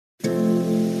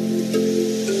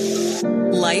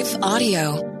Life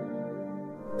Audio.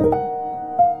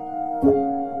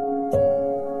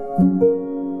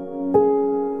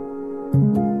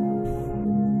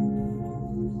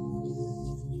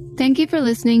 Thank you for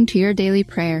listening to Your Daily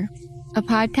Prayer, a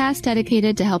podcast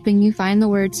dedicated to helping you find the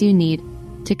words you need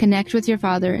to connect with your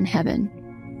Father in heaven.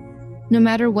 No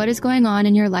matter what is going on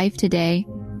in your life today,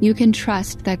 you can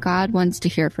trust that God wants to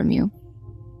hear from you.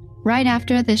 Right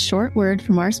after this short word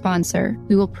from our sponsor,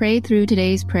 we will pray through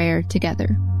today's prayer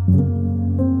together.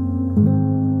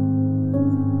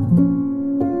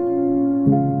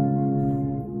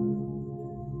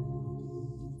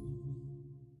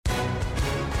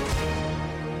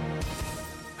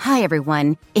 Hi,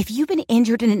 everyone. If you've been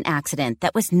injured in an accident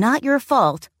that was not your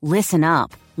fault, listen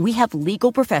up. We have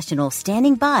legal professionals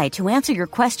standing by to answer your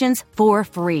questions for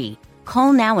free.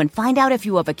 Call now and find out if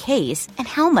you have a case and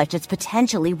how much it's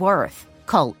potentially worth.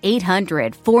 Call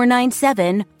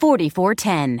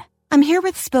 800-497-4410. I'm here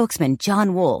with spokesman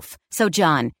John Wolf. So,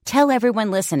 John, tell everyone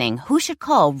listening who should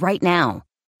call right now.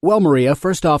 Well, Maria,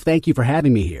 first off, thank you for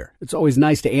having me here. It's always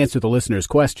nice to answer the listeners'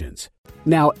 questions.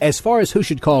 Now, as far as who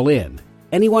should call in,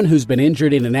 anyone who's been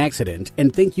injured in an accident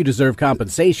and think you deserve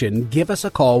compensation, give us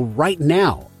a call right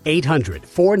now.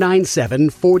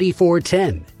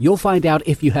 800-497-4410. You'll find out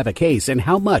if you have a case and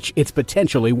how much it's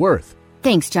potentially worth.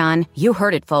 Thanks, John. You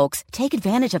heard it, folks. Take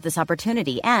advantage of this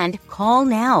opportunity and call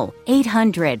now.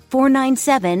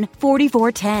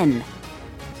 800-497-4410.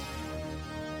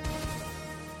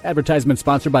 Advertisement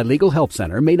sponsored by Legal Help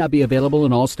Center. May not be available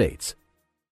in all states.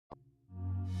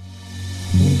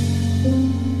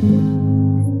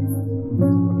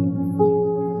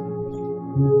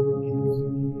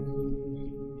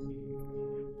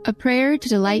 A Prayer to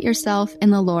Delight Yourself in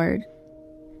the Lord.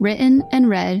 Written and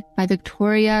read by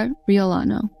Victoria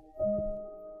Riolano.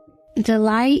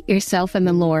 Delight yourself in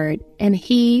the Lord, and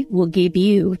He will give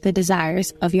you the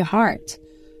desires of your heart.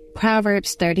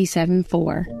 Proverbs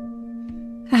 37:4.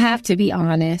 I have to be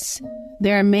honest.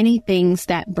 There are many things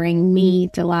that bring me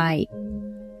delight.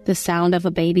 The sound of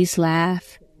a baby's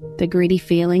laugh, the gritty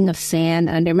feeling of sand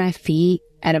under my feet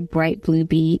at a bright blue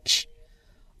beach,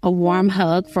 a warm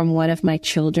hug from one of my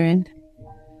children,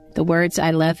 the words I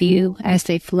love you as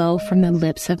they flow from the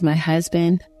lips of my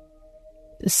husband,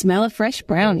 the smell of fresh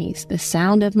brownies, the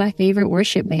sound of my favorite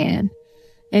worship band,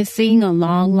 and seeing a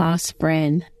long-lost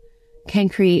friend can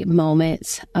create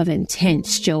moments of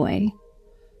intense joy.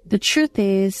 The truth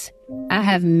is, I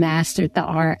have mastered the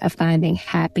art of finding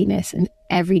happiness in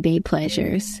everyday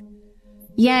pleasures.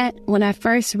 Yet, when I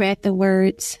first read the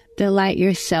words, "Delight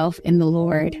yourself in the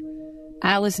Lord,"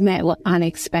 I was met with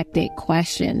unexpected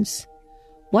questions.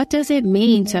 What does it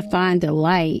mean to find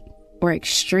delight or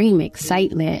extreme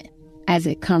excitement as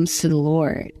it comes to the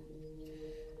Lord?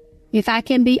 If I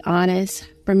can be honest,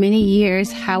 for many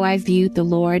years, how I viewed the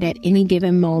Lord at any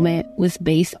given moment was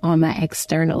based on my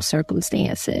external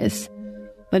circumstances.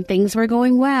 When things were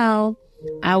going well,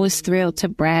 I was thrilled to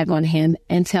brag on Him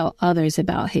and tell others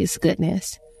about His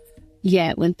goodness.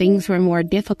 Yet when things were more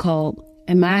difficult,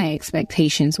 and my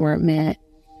expectations weren't met,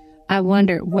 I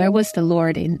wondered, where was the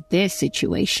Lord in this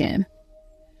situation?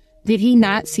 Did He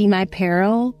not see my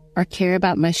peril or care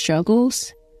about my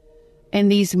struggles? In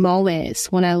these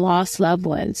moments, when I lost loved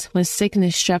ones, when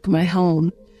sickness struck my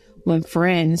home, when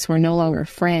friends were no longer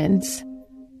friends,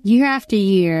 year after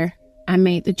year, I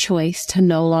made the choice to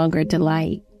no longer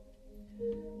delight.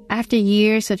 After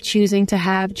years of choosing to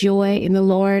have joy in the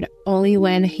Lord only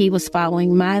when He was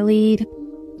following my lead,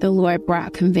 the Lord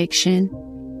brought conviction.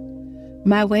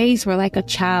 My ways were like a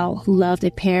child who loved a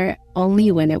parent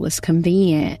only when it was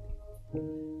convenient.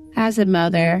 As a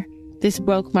mother, this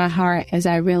broke my heart as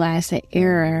I realized the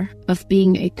error of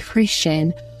being a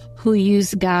Christian who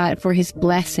used God for His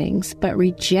blessings but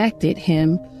rejected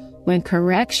Him when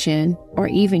correction or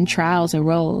even trials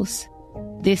arose.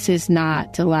 This is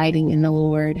not delighting in the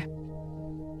Lord.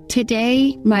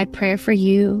 Today, my prayer for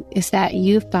you is that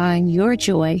you find your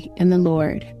joy in the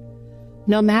Lord.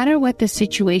 No matter what the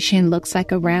situation looks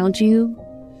like around you,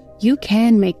 you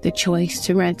can make the choice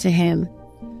to run to Him.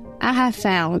 I have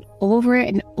found over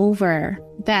and over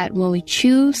that when we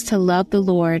choose to love the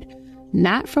Lord,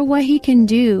 not for what He can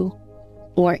do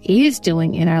or is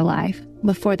doing in our life,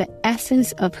 but for the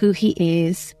essence of who He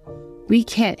is, we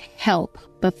can't help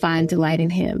but find delight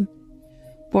in Him.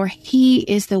 For He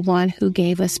is the one who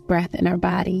gave us breath in our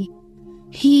body.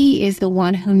 He is the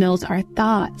one who knows our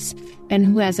thoughts and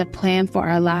who has a plan for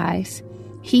our lives.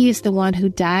 He is the one who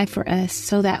died for us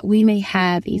so that we may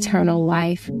have eternal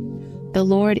life. The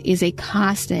Lord is a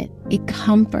constant, a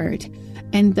comfort,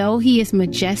 and though He is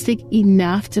majestic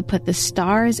enough to put the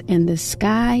stars in the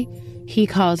sky, He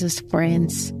calls us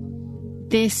friends.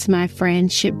 This, my friend,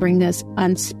 should bring us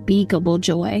unspeakable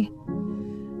joy.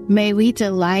 May we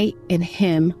delight in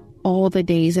Him all the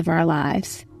days of our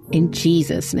lives. In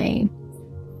Jesus' name.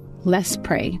 Let's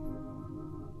pray.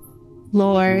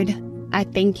 Lord, I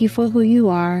thank you for who you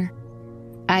are.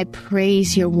 I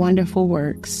praise your wonderful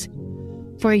works.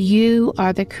 For you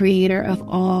are the creator of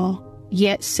all,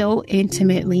 yet so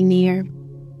intimately near.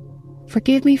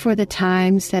 Forgive me for the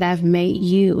times that I've made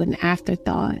you an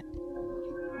afterthought.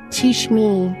 Teach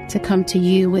me to come to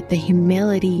you with the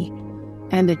humility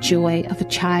and the joy of a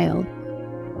child.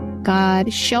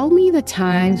 God, show me the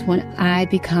times when I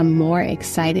become more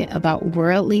excited about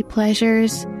worldly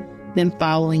pleasures than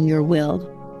following your will.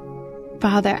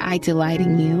 Father, I delight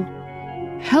in you.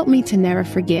 Help me to never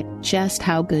forget just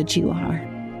how good you are.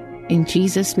 In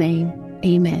Jesus' name,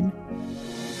 amen.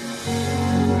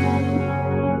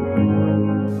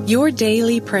 Your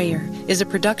Daily Prayer is a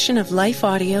production of Life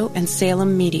Audio and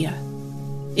Salem Media.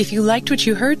 If you liked what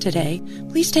you heard today,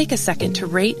 please take a second to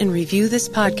rate and review this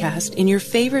podcast in your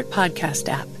favorite podcast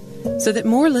app so that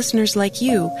more listeners like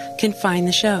you can find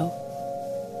the show.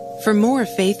 For more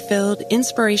faith-filled,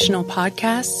 inspirational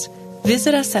podcasts,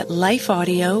 visit us at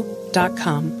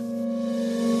lifeaudio.com.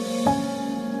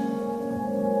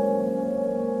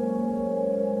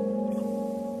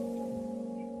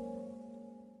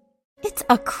 It's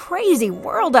a crazy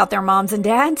world out there, moms and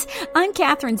dads. I'm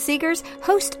Catherine Segars,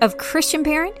 host of Christian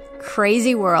Parent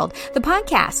Crazy World, the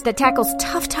podcast that tackles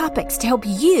tough topics to help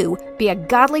you be a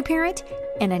godly parent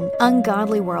in an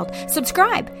ungodly world.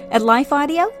 Subscribe at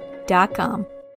lifeaudio.com.